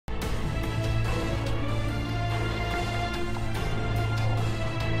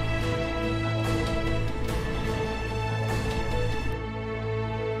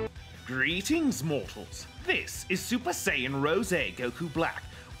Greetings, mortals. This is Super Saiyan Rosé Goku Black.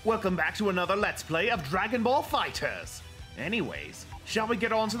 Welcome back to another Let's Play of Dragon Ball FighterZ. Anyways, shall we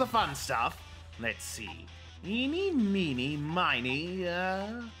get on to the fun stuff? Let's see. Eeny, meeny, miny,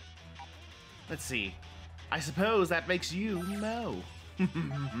 Let's see. I suppose that makes you know. Get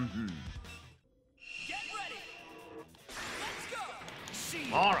ready. Let's go.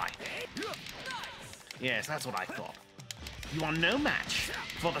 See. All right. Yes, that's what I thought. You are no match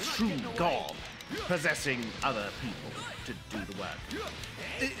for the true god, possessing other people to do the work.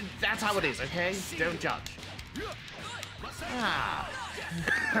 That's how it is, okay? Don't judge. Ah.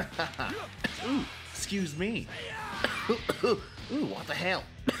 Ooh, excuse me. Ooh, what the hell?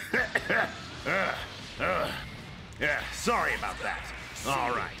 Yeah, sorry about that.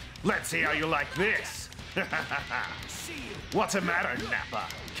 All right, let's see how you like this. What's the matter, Nappa?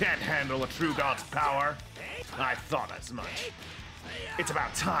 Can't handle a true god's power? I thought as much. It's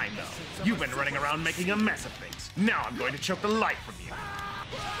about time, though. You've been running around making a mess of things. Now I'm going to choke the life from you.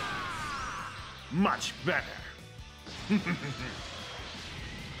 Much better.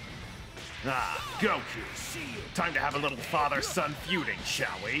 Goku. Time to have a little father-son feuding,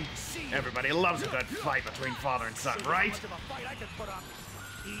 shall we? Everybody loves a good fight between father and son, right?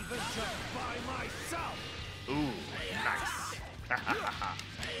 Ooh, nice.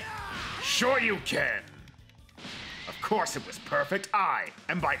 Sure you can. Of course it was perfect. I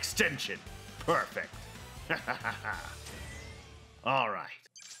am, by extension, perfect. All right.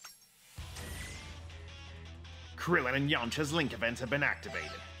 Krillin and Yamcha's link events have been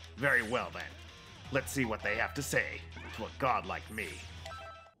activated. Very well then. Let's see what they have to say to a god like me.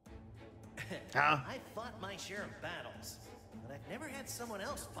 Huh? I've fought my share of battles, but I've never had someone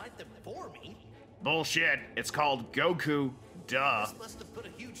else fight them for me. Bullshit. It's called Goku. Duh. This must have put a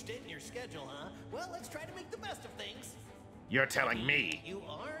huge dent in your schedule, huh? Well, let's try to make the best of things. You're telling me. You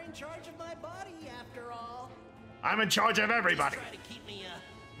are in charge of my body, after all. I'm in charge of everybody. Just try to keep me,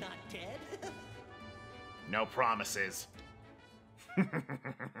 not dead. No promises.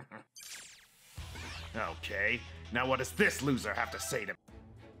 Okay, now what does this loser have to say to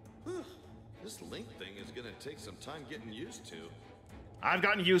me? This link thing is gonna take some time getting used to. I've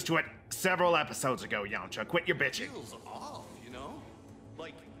gotten used to it several episodes ago, Yamcha. Quit your bitching. Feels off, you know?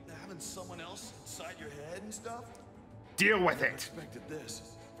 Like having someone else inside your head and stuff. Deal with I it. expected this.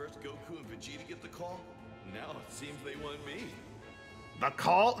 First Goku and Vegeta get the call. Now it seems they want me. The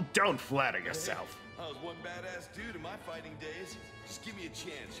call? Don't flatter yourself. I was one badass dude in my fighting days. Just give me a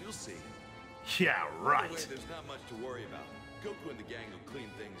chance, you'll see. Yeah, By the way, right. there's not much to worry about. Goku and the gang will clean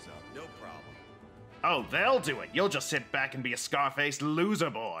things up, no problem. Oh, they'll do it. You'll just sit back and be a Scarface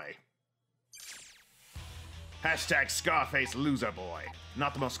loser boy. Hashtag Scarface loser boy.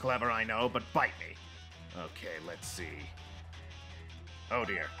 Not the most clever I know, but bite me. Okay, let's see. Oh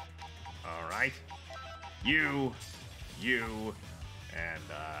dear. All right. You, and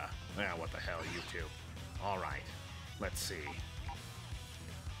well, what the hell, you two. All right. Let's see.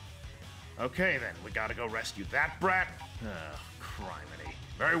 Okay then, we gotta go rescue that brat. Criminy.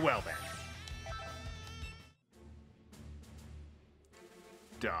 Very well then.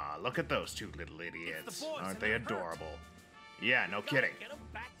 Duh, look at those two little idiots. Aren't they adorable? Yeah, no kidding. Get him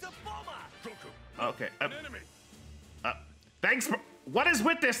back to Bulma. Goku. Okay. An enemy. Thanks for... What is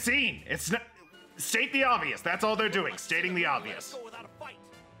with this scene? It's not... State the obvious. That's all they're doing. Stating the obvious. Go without a fight.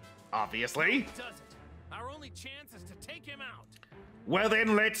 Obviously. It doesn't. Our only chance is to take him out. Well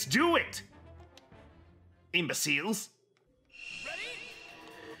then, let's do it! Imbeciles. Ready?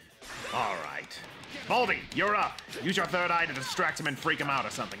 Alright. Baldy, you're up. Use your third eye to distract him and freak him out or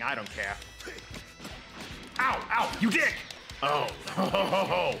something. I don't care. Ow! Ow! You dick! Oh. Ho, ho, ho,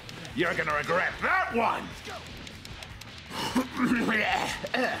 ho. You're gonna regret that one!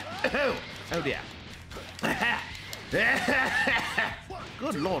 Oh dear.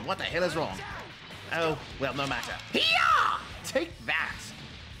 Good lord, what the hell is wrong? Oh, well, no matter. Hiya! Take that!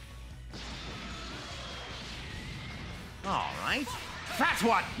 Alright. Fat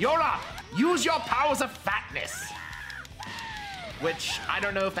one, you're up! Use your powers of fatness! Which, I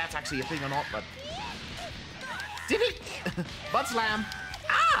don't know if that's actually a thing or not, but... Did it? Butt slam!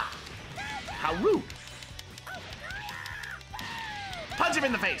 Ah! How rude! Punch him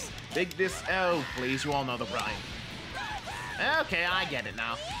in the face! Big this... Oh, please, you all know the rhyme. Okay, I get it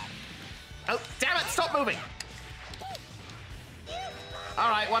now. Oh, damn it, stop moving!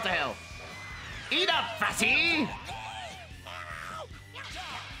 Alright, what the hell? Eat up, fatty!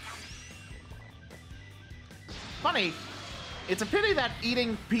 Funny, it's a pity that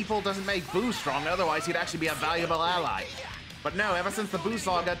eating people doesn't make Boo strong, otherwise he'd actually be a valuable ally. But no, ever since the Boo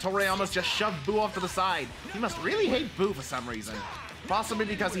saga, Toriyama's just shoved Boo off to the side. He must really hate Boo for some reason. Possibly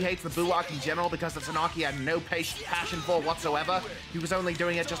because he hates the Boo arc in general, because it's an arc he had no passion for whatsoever. He was only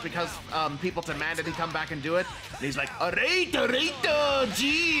doing it just because people demanded he come back and do it. And he's like, Arita,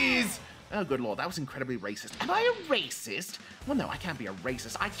 jeez! Oh, good lord, that was incredibly racist. Am I a racist? Well, no, I can't be a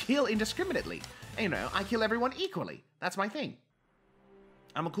racist. I kill indiscriminately. You know, I kill everyone equally. That's my thing.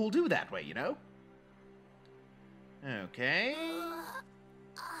 I'm a cool dude that way, you know? Okay.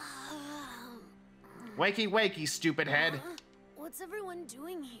 Wakey, wakey, stupid head. What's everyone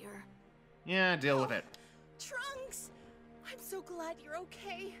doing here? Yeah, deal with it. Trunks! I'm so glad you're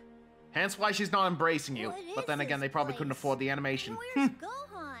okay. Hence why she's not embracing you. What But is then again, this they probably couldn't place? afford the animation. Where's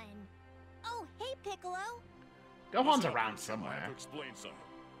Gohan? Oh, hey, Piccolo. Gohan's Listen, around I somewhere. have to explain something.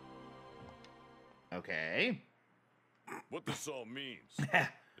 Okay. What this all means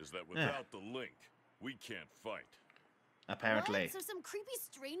is that without the link, we can't fight. Apparently. What? So some creepy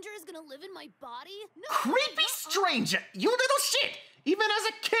stranger is gonna live in my body? No. Creepy stranger! You little shit! Even as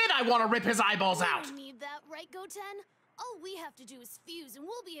a kid, I want to rip his eyeballs We out! don't need that, right, Goten? All we have to do is fuse, and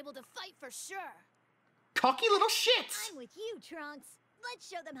we'll be able to fight for sure. Cocky little shits! I'm with you, Trunks. Let's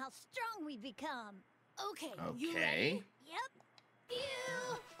show them how strong we've become. Okay, you ready? Okay. Yep.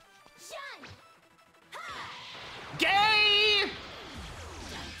 You shine! Gay!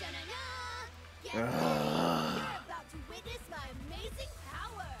 Dun-dun-dun-dun! Get ready! You're about to witness my amazing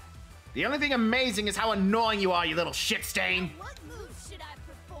power! The only thing amazing is how annoying you are, you little shit stain. What moves should I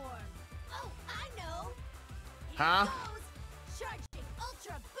perform? Oh, I know! Here Huh? goes! Charging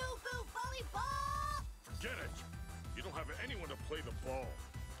Ultra Boo Boo Volleyball! Forget it. You don't have anyone to play the ball.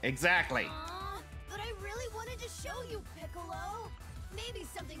 Exactly. Aw, but I really wanted to show you, Piccolo. Maybe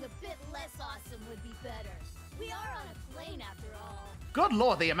something a bit less awesome would be better. We are on a plane after all. Good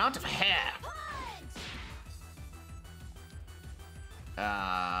lord, the amount of hair. Punch!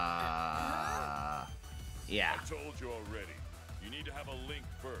 Yeah. I told you already. You need to have a link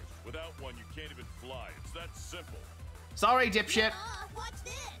first. Without one, you can't even fly. It's that simple. Sorry, dipshit. Watch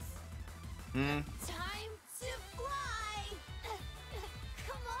this! Hmm. Time to fly!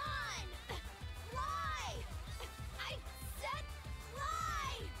 Come on! Fly! I said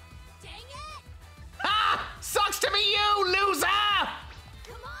fly! Dang it! Ah! Sucks to be you, loser!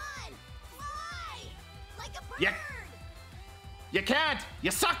 Come on! Fly! Like a bird! Yeah. You can't!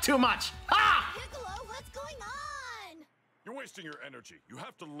 You suck too much! Ah! Piccolo, what's going on? You're wasting your energy. You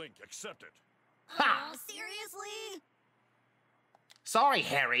have to link. Accept it. Ha! Oh, seriously? Sorry,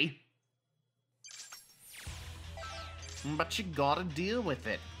 Harry. But you gotta deal with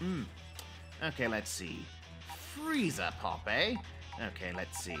it. Okay, let's see. Frieza pop, eh? Okay,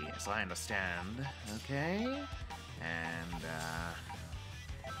 let's see. So I understand. Okay. And,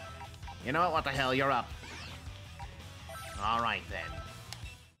 you know what the hell? You're up. Alright, then.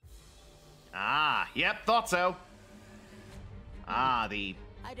 Ah, yep, thought so. Ah, the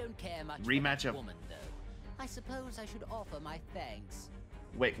I don't care much rematch for of... that woman, though. I suppose I should offer my thanks.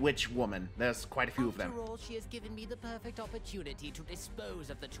 Wait, which woman? There's quite a few of them. After all, she has given me the perfect opportunity to dispose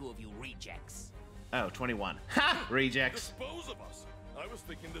of the two of you rejects. Oh, 21. Ha! Rejects. Dispose of us. I was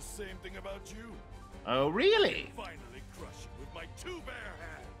thinking the same thing about you. Oh, really? Finally crush you with my two bare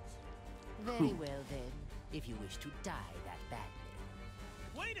hands. Very well, then. If you wish to die that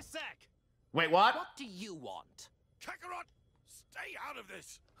badly. Wait a sec! Wait, what? What do you want? Kakarot, stay out of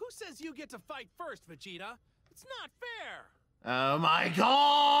this. Who says you get to fight first, Vegeta? It's not fair! Oh my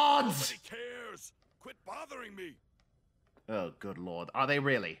god! Nobody cares. Quit bothering me. Oh, good lord. Are they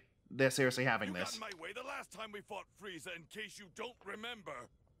really? They're seriously having You this. got in my way the last time we fought Frieza, in case you don't remember.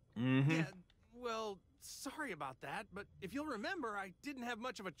 Mm-hmm. Yeah, well, sorry about that, but if you'll remember, I didn't have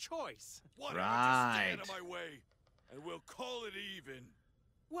much of a choice. Why don't you just stay out of Right. my way, and we'll call it even.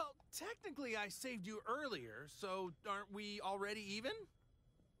 Well, technically I saved you earlier, so aren't we already even?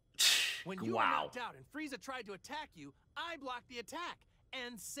 When you were Wow. knocked out and Frieza tried to attack you, I blocked the attack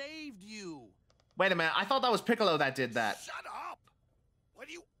and saved you. Wait a minute. I thought that was Piccolo that did that. Shut up! Why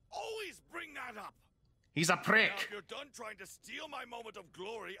do you always bring that up? He's a Now, prick. if you're done trying to steal my moment of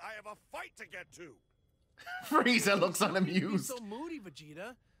glory, I have a fight to get to. Frieza looks Don't be unamused. so moody,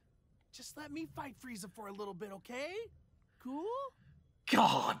 Vegeta. Just let me fight Frieza for a little bit, okay? Cool?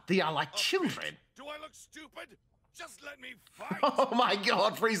 God, they are like A children. bitch. Do I look stupid? Just let me fight. Oh my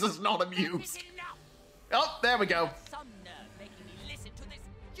god, Frieza's not amused. Enough! Oh, there we go. Some nerve making me listen to this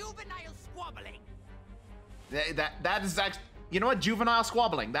juvenile squabbling. That is actually... You know what? Juvenile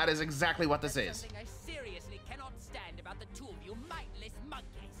squabbling. That is exactly what this There's is. something I seriously cannot stand about the two of you mindless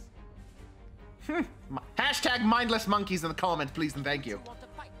monkeys. Hashtag mindless monkeys in the comments, please and thank you. You want to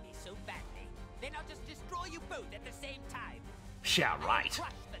fight me so badly? Then I'll just destroy you both at the same time. Yeah, I'll right.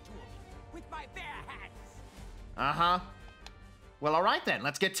 crush the two of you with my bare hands. Uh-huh. Well, all right then.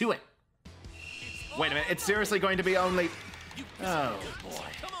 Let's get to it. Wait a minute. It's seriously going to be only... Oh, boy.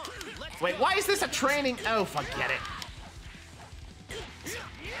 Wait, why is this a training... Oh, forget it.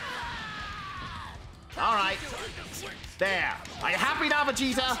 All right. There. Are you happy now,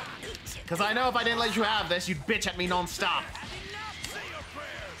 Vegeta? Because I know if I didn't let you have this, you'd bitch at me non-stop.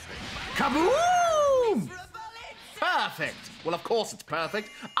 Kaboom! Perfect. Well, of course it's perfect.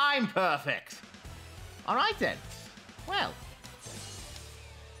 I'm perfect. All right, then. Well.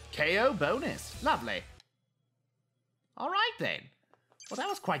 KO bonus. Lovely. All right, then. Well, that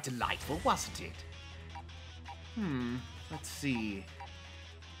was quite delightful, wasn't it? Let's see.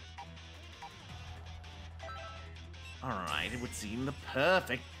 All right, it would seem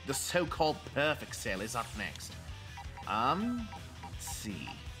the so-called perfect cell is up next. Let's see.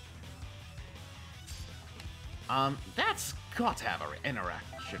 That's got to have an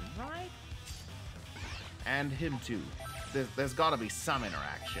interaction, right? And him too. There's got to be some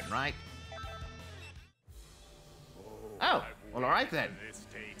interaction, right? Oh, well, all right then. This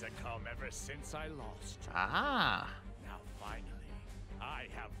day to come ever since I lost you. Aha. Now finally, I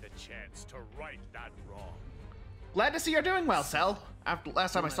have the chance to right that wrong. Glad to see you're doing well, Cell. After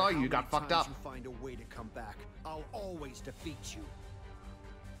last time I saw you, you got fucked up. You find a way to come back, I'll always defeat you.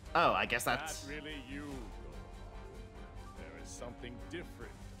 Oh, I guess that's... Not really you, Gohan. There is something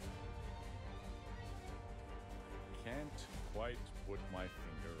different. I can't quite put my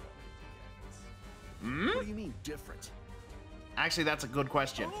finger on it yet. What do you mean, different? Actually, that's a good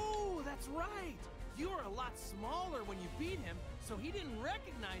question. Oh, that's right. You were a lot smaller when you beat him, so he didn't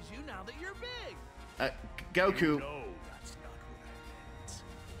recognize you now that you're big. Goku. No, that's not what I meant.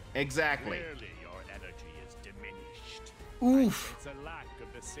 Exactly. Clearly, your energy is diminished. Oof. It's a lack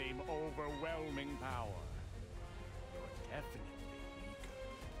of the same overwhelming power. You're definitely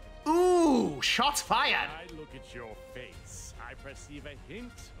weaker. Ooh, shots fired. When I look at your face, I perceive a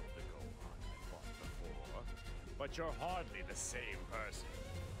hint of the Gohan I fought before, but you're hardly the same person.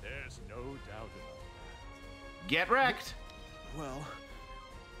 There's no doubt about that. Get wrecked. Well,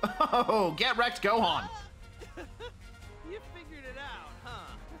 Oh, get wrecked, Gohan. You figured it out,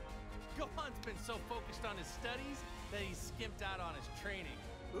 huh? Gohan's been so focused on his studies that he's skimped out on his training.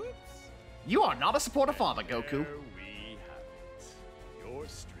 Oops. You are not a supportive father, Goku. There we have it. Your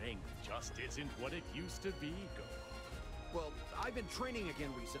strength just isn't what it used to be, Gohan. well, I've been training again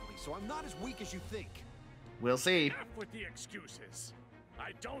recently, so I'm not as weak as you think. We'll see. Enough with the excuses.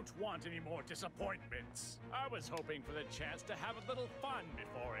 I don't want any more disappointments. I was hoping for the chance to have a little fun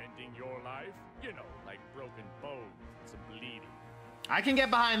before ending your life. You know, like broken bones and some bleeding. I can get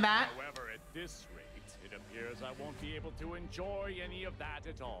behind that. However, at this rate, it appears I won't be able to enjoy any of that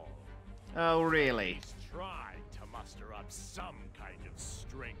at all. Oh, really? Please try to muster up some kind of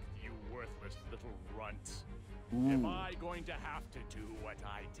strength, you worthless little runt. Am I going to have to do what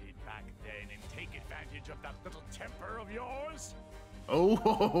I did back then and take advantage of that little temper of yours?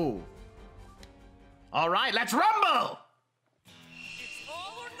 Oh. All right, let's rumble. It's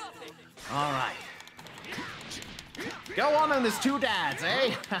all or nothing. All right. Go on and there's two dads,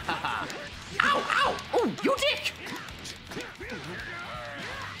 eh? Ow, ow. Oh, you dick.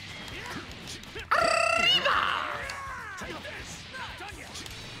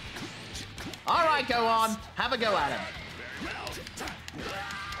 All right, go on. Have a go at him.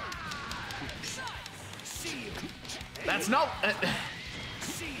 That's no...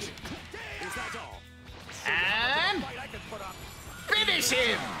 and... finish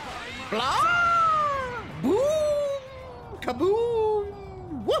him! Blah! Boom!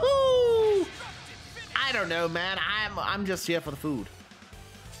 Kaboom! Woohoo! I don't know, man. I'm just here for the food.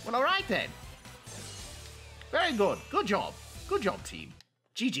 Well, all right, then. Very good. Good job. Good job, team.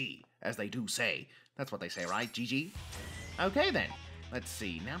 GG, as they do say. That's what they say, right? GG? Okay, then. Let's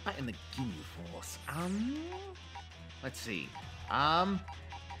see. Now back in the Ginyu Force. Let's see.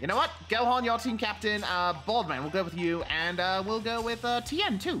 You know what? Gohan, your team captain. Baldman, we'll go with you. And we'll go with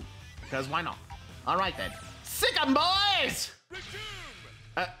Tien, too. Because why not? All right, then. Sick 'em, boys!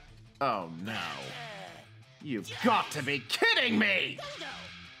 Oh, no. You've got to be kidding me!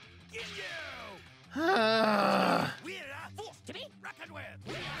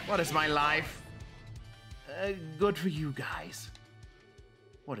 What is my life? Good for you guys.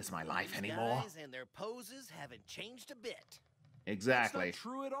 What is my life anymore? Guys and their poses haven't changed a bit. Exactly. That's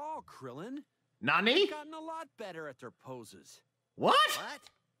not true at all, Krillin. Nani? They've gotten a lot better at their poses. What? What?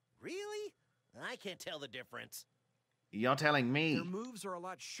 Really? I can't tell the difference. You're telling me. Their moves are a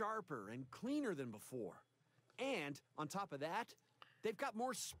lot sharper and cleaner than before. And, on top of that, they've got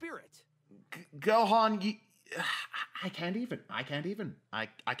more spirit. Gohan, I can't even. I can't even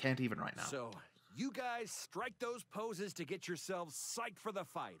right now. So, You guys strike those poses to get yourselves psyched for the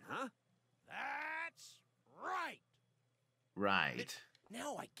fight, huh? That's right. Right.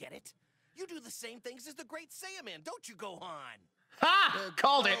 Now I get it. You do the same things as the great Saiyaman, don't you, Gohan? Ha!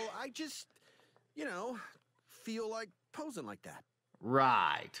 Called it. Well, I just, you know, feel like posing like that.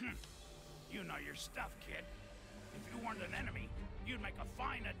 Right. You know your stuff, kid. If you weren't an enemy, you'd make a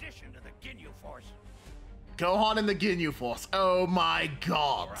fine addition to the Ginyu Force. Gohan and the Ginyu Force. Oh my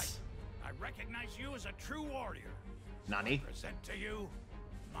god. All right. I recognize you as a true warrior. Nani? Present to you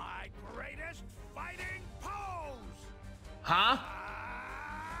my greatest fighting pose. Huh?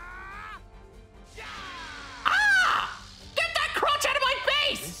 Yeah! Ah! Get that crotch out of my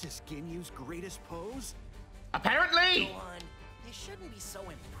face! This is Ginyu's greatest pose? Apparently. Gohan, you shouldn't be so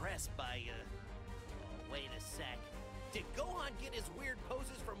impressed by, Oh, wait a sec. Did Gohan get his weird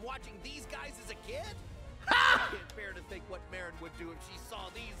poses from watching these guys as a kid? Ha! I can't bear to think what Marin would do if she saw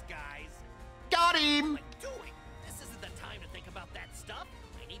these guys. Got him. What am I doing? This isn't the time to think about that stuff.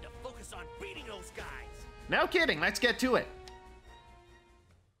 I need to focus on beating those guys. No kidding. Let's get to it.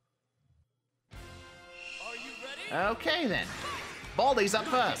 Are you ready? Okay then. Baldy's up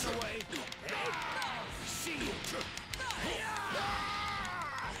first.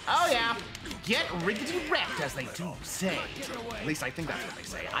 Oh yeah. Get rickety wrecked, as they do say. At least I think that's what they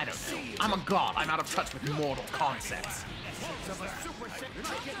say. I don't know. I'm a god. I'm out of touch with mortal concepts.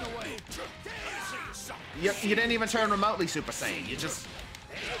 You didn't even turn remotely Super Saiyan. You just...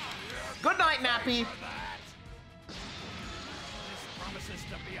 Good night, Nappy.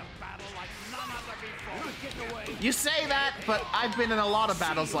 You say that, but I've been in a lot of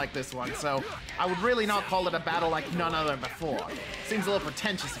battles like this one, so I would really not call it a battle like none other before. Seems a little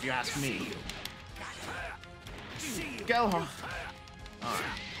pretentious if you ask me. Go home. Alright.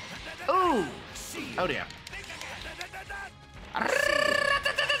 Ooh! Oh dear.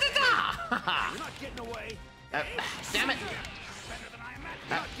 Damn it!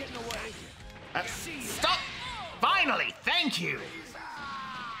 Stop! Finally! Thank you!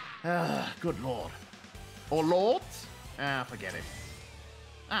 Good lord. Or lords? Forget it.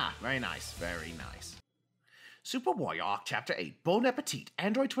 Ah, very nice, very nice. Super Warrior Arc Chapter 8, Bon Appetit,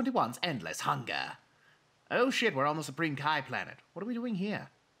 Android 21's Endless Hunger. Oh shit, we're on the Supreme Kai planet. What are we doing here?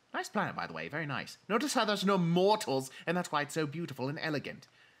 Nice planet, by the way, very nice. Notice how there's no mortals, and that's why it's so beautiful and elegant.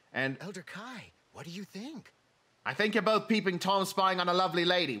 And... Elder Kai, what do you think? I think you're both peeping Tom spying on a lovely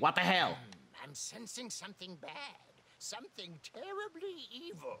lady. What the hell? I'm sensing something bad. Something terribly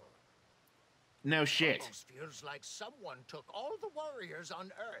evil. No shit. Almost feels like someone took all the warriors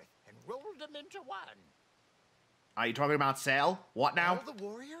on Earth and rolled them into one. Are you talking about Cell? What now? All the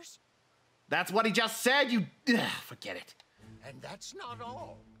warriors? That's what he just said, you... forget it. And that's not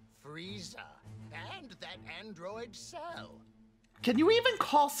all. Frieza and that android Cell. Can you even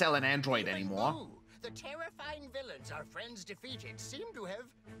call Cell an android Even anymore? Boo, the terrifying villains our friends defeated seem to have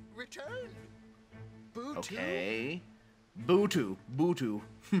returned. Boo Okay. Bootu. Bootu.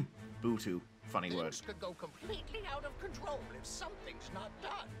 Bootu. Funny word. Things could go completely out of control if something's not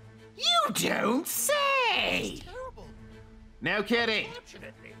done. You don't say! It's terrible. No kidding.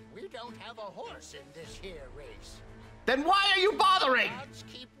 Fortunately, we don't have a horse in this here race. Then why are you bothering? Gods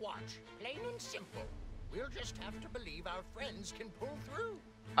keep watch, plain and simple. We'll just have to believe our friends can pull through.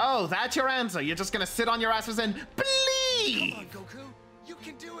 Oh, that's your answer. You're just gonna sit on your asses and believe! Come on, Goku. You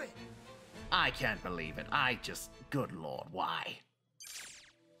can do it. I can't believe it. Good lord, why?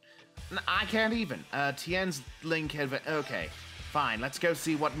 I can't even. Tien's link had... Okay, fine. Let's go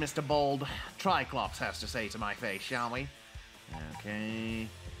see what Mr. Bold Triclops has to say to my face, shall we? Okay.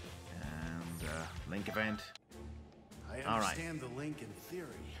 And, link event. I understand the link in theory,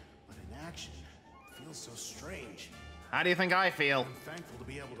 but in action, it feels so strange. How do you think I feel? I'm thankful to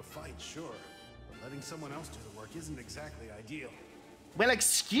be able to fight, sure, but letting someone else do the work isn't exactly ideal. Well,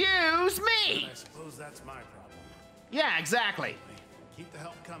 excuse me! And I suppose that's my problem. Yeah, exactly. Keep the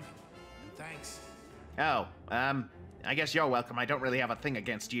help coming, and thanks. Oh, I guess you're welcome. I don't really have a thing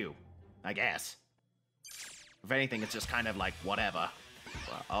against you. I guess. If anything, it's just kind of like, whatever.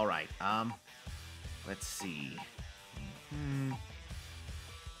 Well, alright, let's see.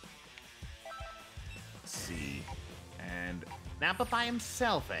 Let's see. And Nappa by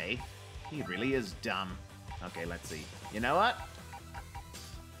himself, eh? He really is dumb. Okay, let's see. You know what?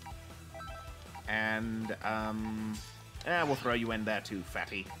 And, we'll throw you in there too,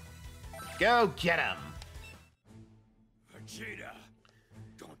 fatty. Go get him! Vegeta,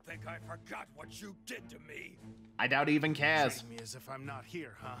 don't think I forgot what you did to me. I doubt he even cares. Treat me as if I'm not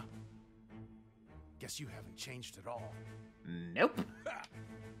here, huh? Guess you haven't changed at all. Nope. Ha!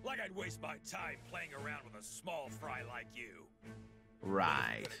 Like I'd waste my time playing around with a small fry like you.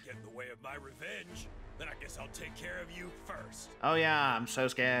 Right. Get in the way of my revenge, then I guess I'll take care of you first. Oh yeah, I'm so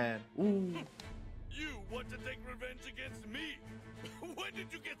scared. Ooh. You want to take revenge against me? When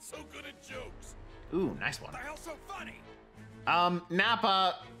did you get so good at jokes? Ooh, nice one. What the hell's so funny?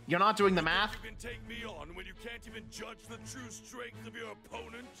 Nappa, you're not doing the math? You can take me on when you can't even judge the true strength of your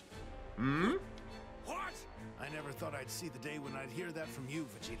opponent? Hmm? What? I never thought I'd see the day when I'd hear that from you,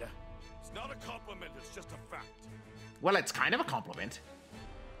 Vegeta. It's not a compliment, it's just a fact. Well, it's kind of a compliment.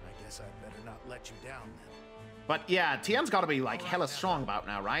 I guess I'd better not let you down then. But yeah, Tien's gotta be like hella strong about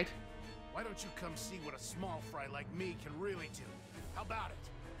now, right? Why don't you come see what a small fry like me can really do? How about it?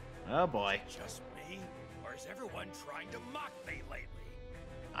 Oh boy. Just me? Or is everyone trying to mock me lately?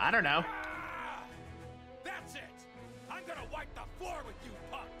 I don't know. Ah! That's it! I'm gonna wipe the floor with you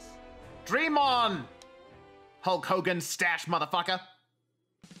punks! Dream on! Hulk Hogan stash, motherfucker.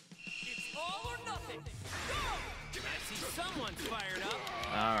 It's all or nothing. Go! I see someone's fired up.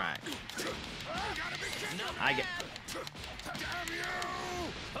 Alright. I get... Damn you!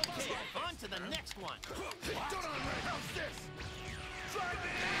 Okay, on to the next one.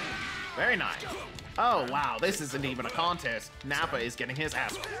 Very nice. Oh, wow, this isn't even a contest. Nappa is getting his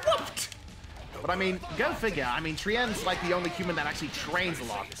ass whooped. But I mean, go figure. I mean, Trien's like the only human that actually trains a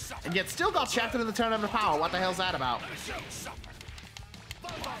lot. And yet still got shafted in the tournament of power. What the hell's that about?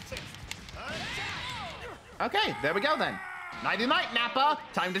 Okay, there we go then. Nighty-night, Nappa.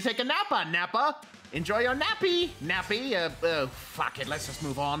 Time to take a nappa, Nappa. Enjoy your nappy. Nappy, fuck it, let's just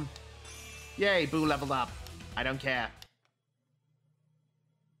move on. Yay, Boo leveled up. I don't care.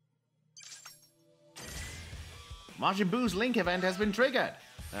 Majin Buu's Link event has been triggered.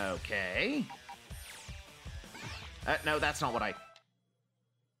 Okay. No, that's not what I...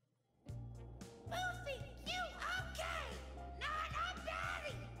 Luffy, you okay? Not a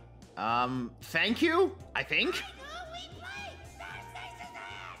daddy. Thank you, I think. I know we play Star Station's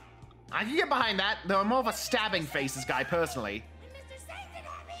ahead. I can get behind that, though I'm more of a stabbing faces guy, personally. And Mr. Satan,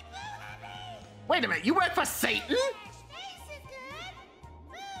 happy, Boo, happy. Wait a minute, you work for Satan? Space is good.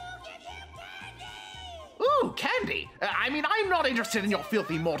 Boo, give you candy. Ooh, candy. I mean, I'm not interested in your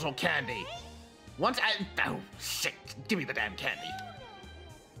filthy mortal candy. Once oh, shit. Give me the damn candy.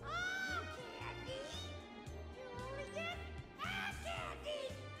 Oh, candy. You only get half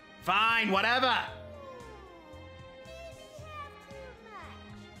candy. Fine, whatever. Maybe have too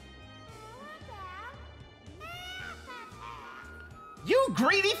much. How about half? You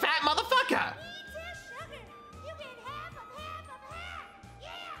greedy fat motherfucker. Me too, sugar. You get half of half of half. Yeah.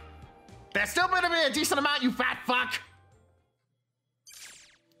 There's still better be a decent amount, you fat fuck.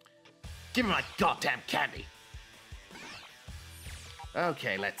 Give me my goddamn candy.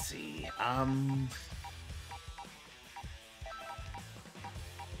 Okay, let's see.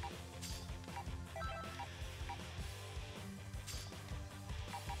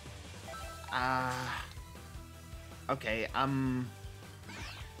 Okay,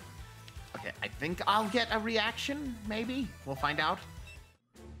 okay, I think I'll get a reaction, maybe? We'll find out.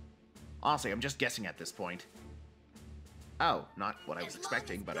 Honestly, I'm just guessing at this point. Oh, not what I was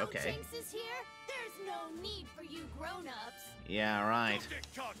expecting, but okay. Jinx is here, there's no need for you grown-ups. Yeah, right. Don't get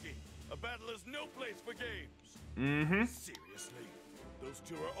cocky. A battle is no place for games. Mm-hmm. Seriously, those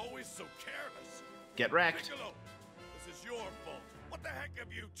two are always so careless. Get wrecked. Piccolo, this is your fault. What the heck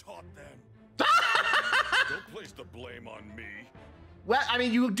have you taught them? Don't place the blame on me. Well, I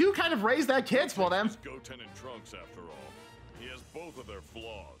mean, you do kind of raise their kids for them. It's Goten and Trunks, after all. He has both of their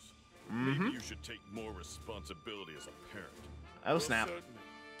flaws. Mm-hmm. Maybe you should take more responsibility as a parent. Oh, snap. Certainly.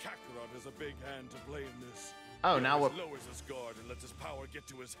 Kakarot has a big hand to play in this. Oh, He now always what? lowers his guard and lets his power get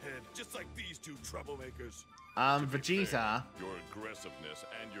to his head, just like these two troublemakers. Vegeta. Your aggressiveness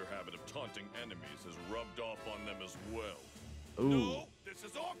and your habit of taunting enemies has rubbed off on them as well. Ooh. No, this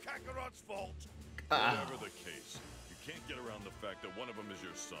is all Kakarot's fault. Whatever the case, you can't get around the fact that one of them is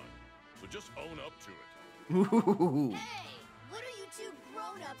your son. So just own up to it. Ooh. Hey, what are you two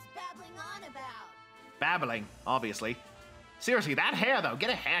grown-ups babbling on about? Babbling, obviously. Seriously, that hair, though. Get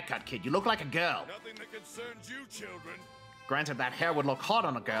a haircut, kid. You look like a girl. Nothing that concerns you, children. Granted, that hair would look hot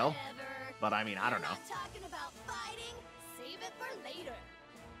on a girl. Whatever. But I mean, I don't know. We're not talking about fighting. Save it for later.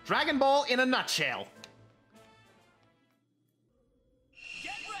 Dragon Ball in a nutshell.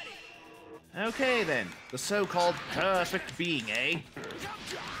 Get ready. Okay, then. The so-called perfect being, eh?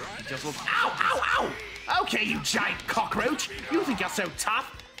 Just look... Ow, ow, ow! Okay, you giant cockroach. You think you're so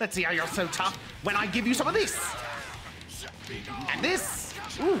tough? Let's see how you're so tough when I give you some of this. And this.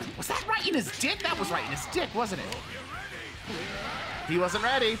 Ooh, was that right in his dick? That was right in his dick, wasn't it? He wasn't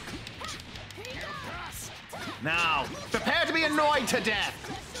ready. Now, prepare to be annoyed to death.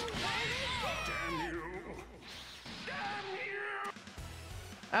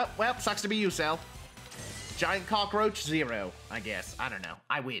 Oh, well, sucks to be you, Cell. Giant cockroach, 0, I guess. I don't know.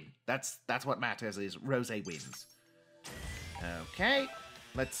 I win. That's what matters is Rosé wins. Okay.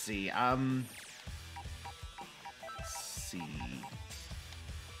 Let's see. Let's see.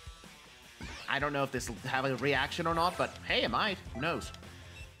 I don't know if this will have a reaction or not, but hey, it might. Who knows?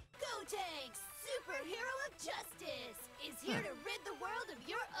 Gotenks, superhero of justice, is here to rid the world of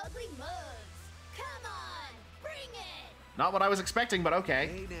your ugly mugs. Come on, bring it! Not what I was expecting, but okay.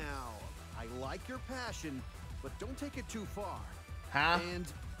 Hey now, I like your passion, but don't take it too far. Huh? And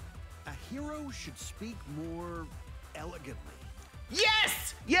a hero should speak more elegantly.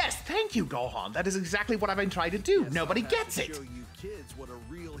 Yes! Yes! Thank you, Gohan. That is exactly what I've been trying to do. Guess Nobody I'll have gets to it. show you kids what a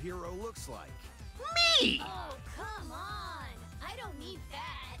real hero looks like. Me! Oh, come on. I don't need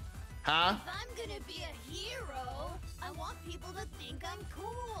that. Huh? If I'm gonna be a hero, I want people to think I'm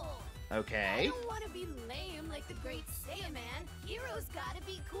cool. I Okay. don't want to be lame like the great Saiyaman. Heroes gotta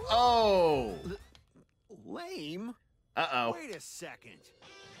be cool. Oh! Lame? Uh-oh. Wait a second.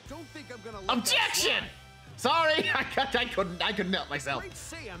 Don't think I'm gonna let Objection! Sorry, I couldn't help myself. Great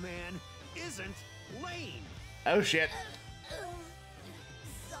Saiyaman isn't lame. Oh shit.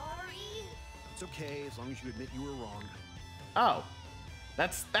 Sorry. It's okay as long as you admit you were wrong. Oh.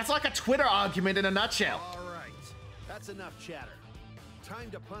 That's like a Twitter argument in a nutshell. All right, that's enough chatter.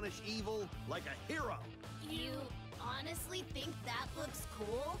 Time to punish evil like a hero. You honestly think that looks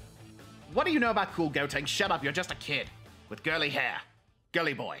cool? What do you know about cool Gotenks? Shut up, you're just a kid. With girly hair.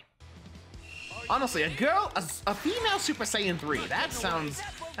 Girly boy. Honestly, a female Super Saiyan 3, that sounds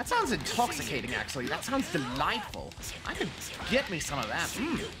intoxicating, actually. That sounds delightful. I could get me some of that.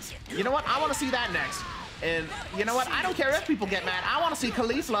 You know what? I want to see that next. And you know what? I don't care if people get mad. I want to see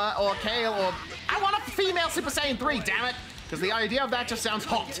Caulifla or Kale or... I want a female Super Saiyan 3, damn it! Because the idea of that just sounds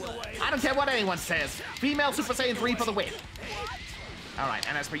hot. I don't care what anyone says. Female Super Saiyan 3 for the win. Alright,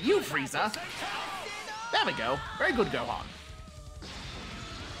 and as for you, Frieza... There we go. Very good, Gohan.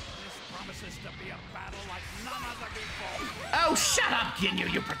 Promises to be a battle like none other before. Oh, shut up,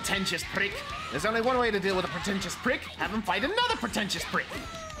 Ginyu, you pretentious prick. There's only one way to deal with a pretentious prick. Have him fight another pretentious prick.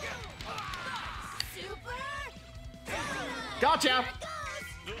 Gotcha!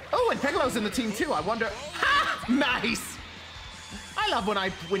 Oh, and Piccolo's in the team too. I wonder... Ha! Nice! I love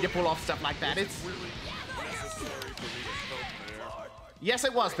when you pull off stuff like that. It's... Yes,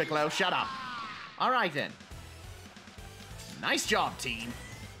 it was, Piccolo. Shut up. Alright then. Nice job, team.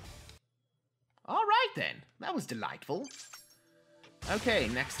 Alright then. That was delightful. Okay,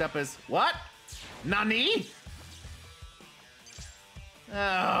 next up is... What? Nani?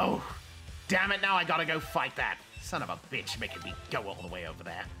 Oh. Damn it, now I gotta go fight that. Son of a bitch making me go all the way over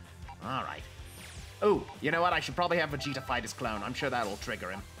there. Alright. Oh, you know what? I should probably have Vegeta fight his clone. I'm sure that'll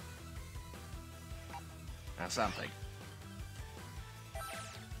trigger him. Or something.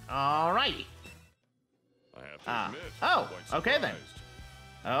 Alrighty. I have to admit, oh, quite okay then. surprised.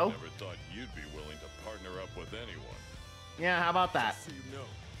 Oh? Never thought you'd be willing to partner up with anyone. Yeah, how about that? Just so you know,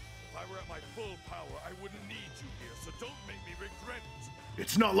 if I were at my full power, I wouldn't need you here, so don't make me regret it.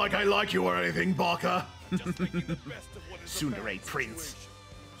 It's not like I like you or anything, Baka. Just making the best of what is a Tsundere bad Prince. situation.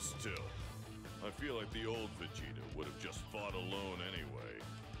 Still, I feel like the old Vegeta would have just fought alone anyway.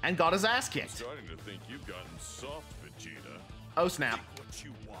 And got his ass I'm kicked. starting to think you've gotten soft, Vegeta. Oh, snap. Take what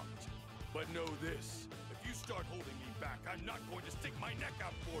you want. But know this, if you start holding me back, I'm not going to stick my neck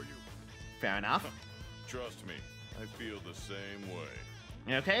out for you. Fair enough. Trust me, I feel the same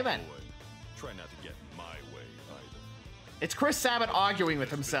way. Okay then. Boy, try not to get in my way either. It's Chris Sabat arguing with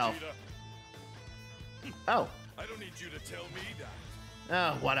himself. Vegeta, Oh. I don't need you to tell me that.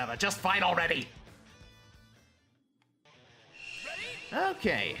 Oh, whatever. Just fight already.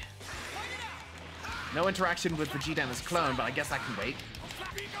 Okay. No interaction with Vegeta and his clone, but I guess I can wait.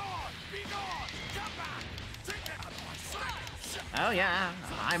 Oh yeah,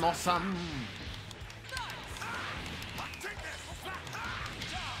 I'm awesome.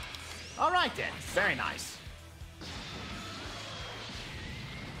 All right then, very nice.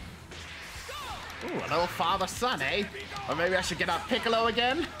 Ooh, a little father-son, eh? Or maybe I should get out Piccolo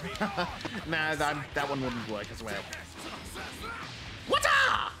again? Nah, that one wouldn't work as well.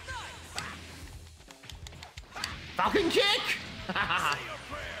 What's-a? Falcon kick!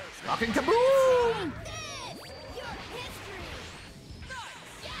 Falcon kaboom!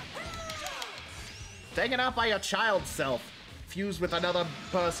 Taken out by your child self, fused with another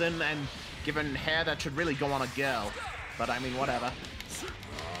person and given hair that should really go on a girl. But I mean, whatever.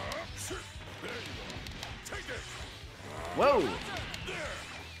 Whoa!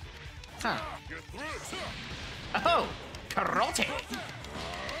 Huh. Oh! Karate!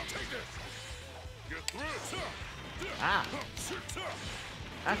 Ah!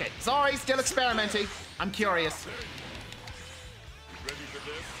 Okay, sorry, still experimenting. I'm curious. Ready for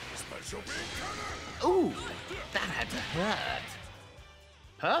this? Special beam Ooh, that had to hurt.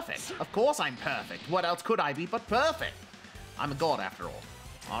 Perfect. Of course I'm perfect. What else could I be but perfect? I'm a god after all.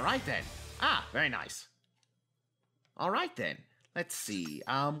 All right then. Ah, very nice. All right then. Let's see.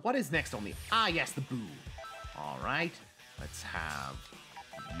 What is next on the... Ah, yes, the boo. All right. Let's have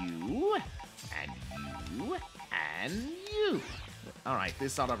you, and you, and you. All right,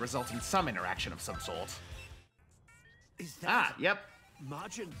 this ought to result in some interaction of some sort. Is that yep.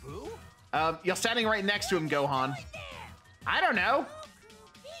 Majin Buu? You're standing right next to him, Gohan. I don't know.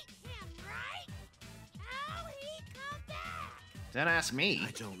 Don't ask me.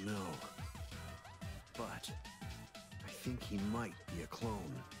 I don't know. But I think he might be a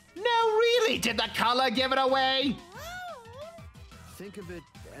clone. No, really? Did the color give it away? Think of it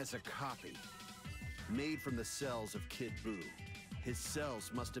as a copy, made from the cells of Kid Buu. His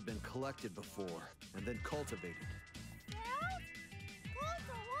cells must have been collected before and then cultivated.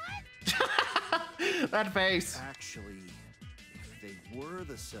 That face. Actually, if they were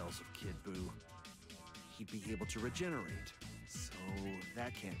the cells of Kid Buu, he'd be able to regenerate. So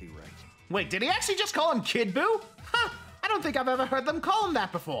that can't be right. Wait, did he actually just call him Kid Buu? Huh, I don't think I've ever heard them call him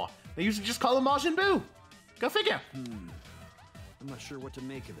that before. They usually just call him Majin Buu. Go figure. I'm not sure what to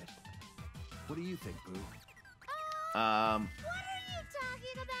make of it. What do you think, Boo? What are you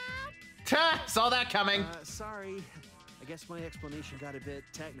talking about? Saw that coming. Sorry. I guess my explanation got a bit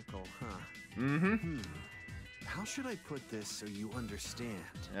technical, huh? How should I put this so you understand?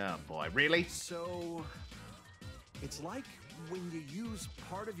 Oh boy, really? So, it's like when you use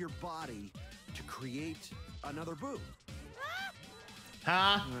part of your body to create another Boo.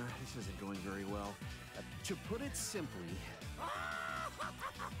 Huh? This isn't going very well. To put it simply...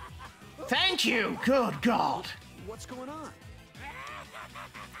 Thank you! Good God! What's going on?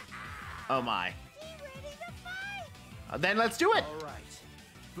 Oh my. Then let's do it! All right.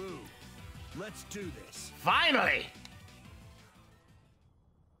 Boo, let's do this. Finally!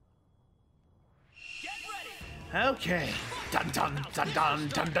 Okay. Dun dun dun dun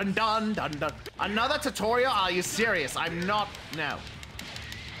dun dun dun dun dun. Another tutorial? Are you serious? I'm not. No.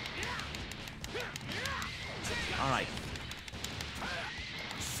 Alright.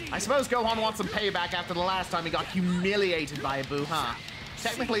 I suppose Gohan wants some payback after the last time he got humiliated by a Boo, huh?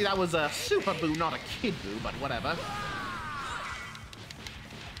 Technically that was a Super Boo, not a Kid Boo, but whatever.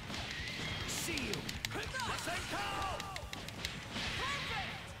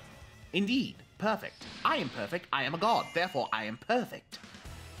 Indeed. Perfect. I am perfect. I am a god. Therefore, I am perfect.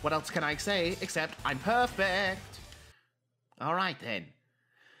 What else can I say except I'm perfect? Alright then.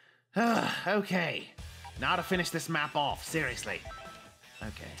 Okay. Now to finish this map off. Seriously.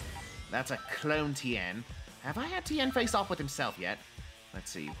 Okay. That's a clone Tien. Have I had Tien face off with himself yet? Let's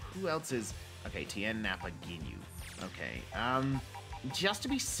see. Who else is... Okay, Tien, Nappa, Ginyu. Okay. Just to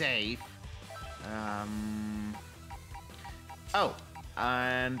be safe... Oh.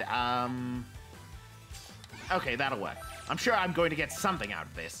 And, okay, that'll work. I'm sure I'm going to get something out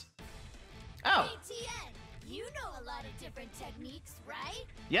of this. Oh. Hey, Tien, you know a lot of different techniques, right?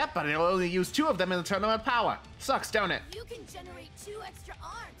 Yep, but it'll only use 2 of them in the tournament power. Sucks, don't it? You can generate 2 extra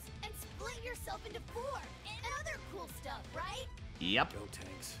arms and split yourself into 4 and other cool stuff, right? Yep. Go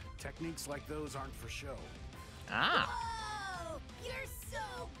tanks. Techniques like those aren't for show. Ah. Whoa! You're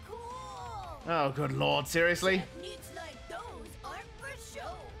so cool! Oh, good lord, seriously? Techniques like those aren't for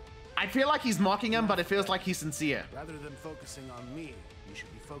show. I feel like he's mocking him, but it feels like he's sincere. Rather than focusing on me, you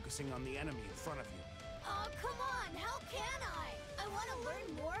should be focusing on the enemy in front of you. Oh, come on, how can I? I want to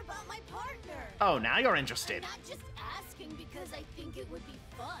learn more about my partner. Oh, now you're interested. I'm not just asking because I think it would be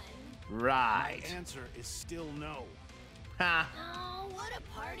fun. Right. My answer is still no. Ha. Oh, what a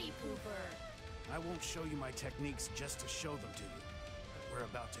party pooper. I won't show you my techniques just to show them to you. But we're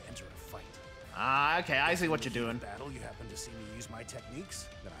about to enter a fight. Ah, okay, I see what you're doing. In battle, you happen to see me use my techniques,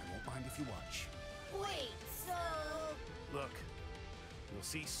 then I won't mind if you watch. Wait, so... Look, you'll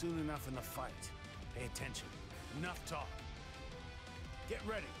see soon enough in the fight. Pay attention. Enough talk. Get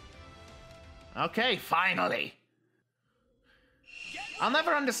ready. Okay, finally. I'll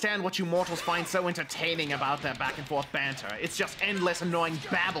never understand what you mortals find so entertaining about their back and forth banter. It's just endless, annoying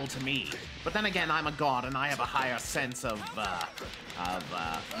babble to me. But then again, I'm a god and I have a higher sense of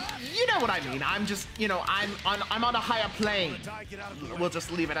you know what I mean. I'm just, you know, I'm on a higher plane. We'll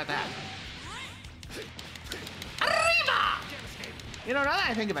just leave it at that. Arriba! You know, now that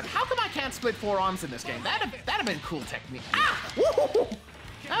I think of it, how come I can't split 4 arms in this game? That'd have been cool technique. Ah! Woo!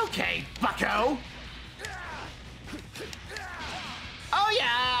 Okay, bucko! Oh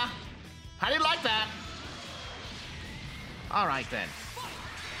yeah! How do you like that? Alright then.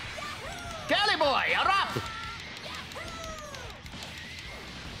 Kelly boy, you're up!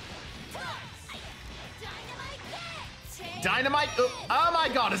 Dynamite! Oh my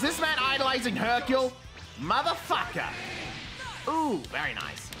god, is this man idolizing Hercule? Motherfucker! Ooh, very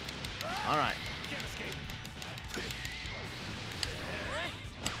nice. Alright.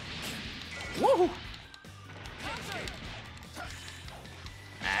 Woohoo!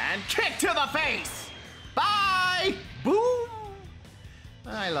 And kick to the face! Bye! Boom!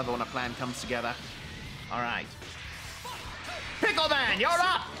 I love it when a plan comes together. Alright. Pickle Man, you're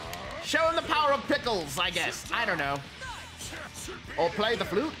up! Show him the power of pickles, I guess. I don't know. Or play the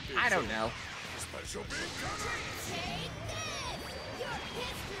flute? I don't know.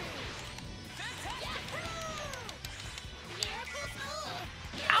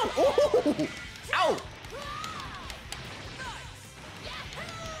 Ow! Ooh! Ow!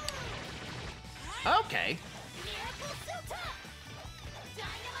 Okay.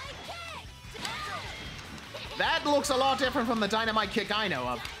 That looks a lot different from the dynamite kick I know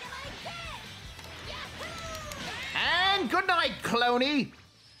of. And good night, cloney.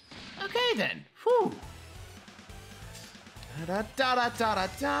 Okay then. Whew. Da da da da da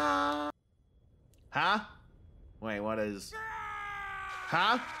da. Huh? Wait, what is?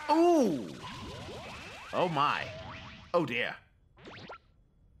 Huh? Ooh. Oh my. Oh dear.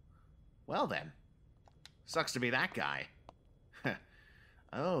 Well then. Sucks to be that guy.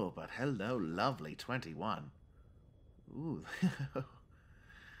 Oh, but hello, lovely 21. Ooh.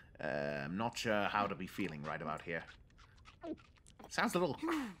 I'm not sure how to be feeling right about here. Sounds a little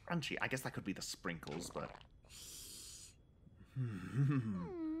crunchy. I guess that could be the sprinkles, but...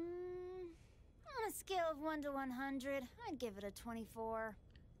 On a scale of 1 to 100, I'd give it a 24.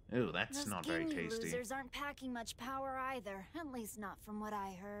 Ooh, that's Those not very Ginyu tasty. losers aren't packing much power either, at least not from what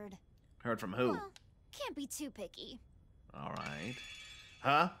I heard. Heard from who? Well, can't be too picky. Alright.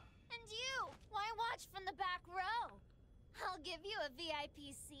 Huh? And you, why watch from the back row? I'll give you a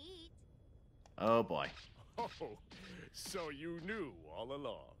VIP seat. Oh boy. Oh, so you knew all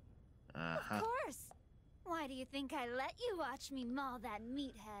along. Uh-huh. Of course. Why do you think I let you watch me maul that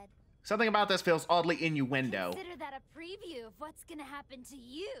meathead? Something about this feels oddly innuendo. Consider that a preview of what's gonna happen to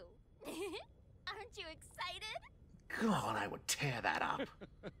you. Aren't you excited? God, I would tear that up.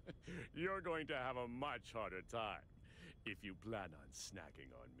 You're going to have a much harder time if you plan on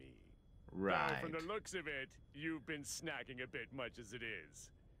snacking on me. Right. Now, from the looks of it, you've been snacking a bit much as it is.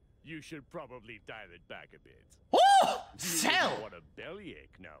 You should probably dial it back a bit. Oh! You Cell! wouldn't want a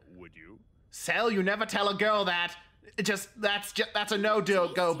bellyache now, would you? Cell, you never tell a girl that. That's a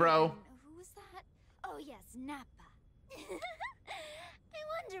no-go, bro. Who was that? Oh yes, Nappa.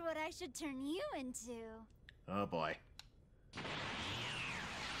 I wonder what I should turn you into. Oh boy.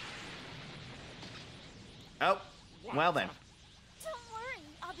 Oh, well then. Don't worry,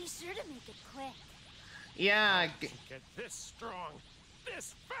 I'll be sure to make it quick. Yeah, Get this strong,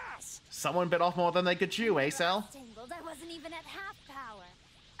 this fast. someone bit off more than they could chew, eh, Cell? Tangled, I wasn't even at half power.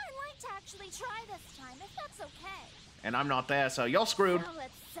 I'd like to actually try this time, if that's okay. And I'm not there, so you're screwed. Now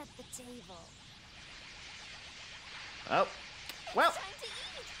let's set the table. Oh, well, Time to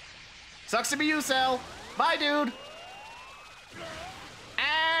eat. sucks to be you, Cell. Bye, dude.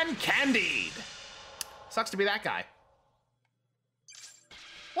 And Candied. Sucks to be that guy.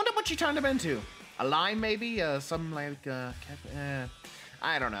 Wonder what she turned him into. A lion, maybe? Some like,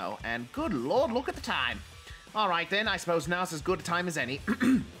 I don't know. And good lord, look at the time. Alright then, I suppose now's as good a time as any.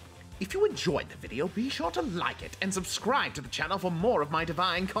 If you enjoyed the video, be sure to like it and subscribe to the channel for more of my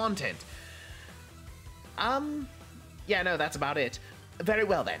divine content. Yeah, no, that's about it. Very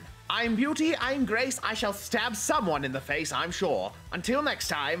well then. I'm Beauty, I'm Grace, I shall stab someone in the face, I'm sure. Until next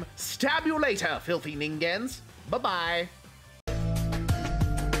time, stab you later, filthy ningens. Bye-bye.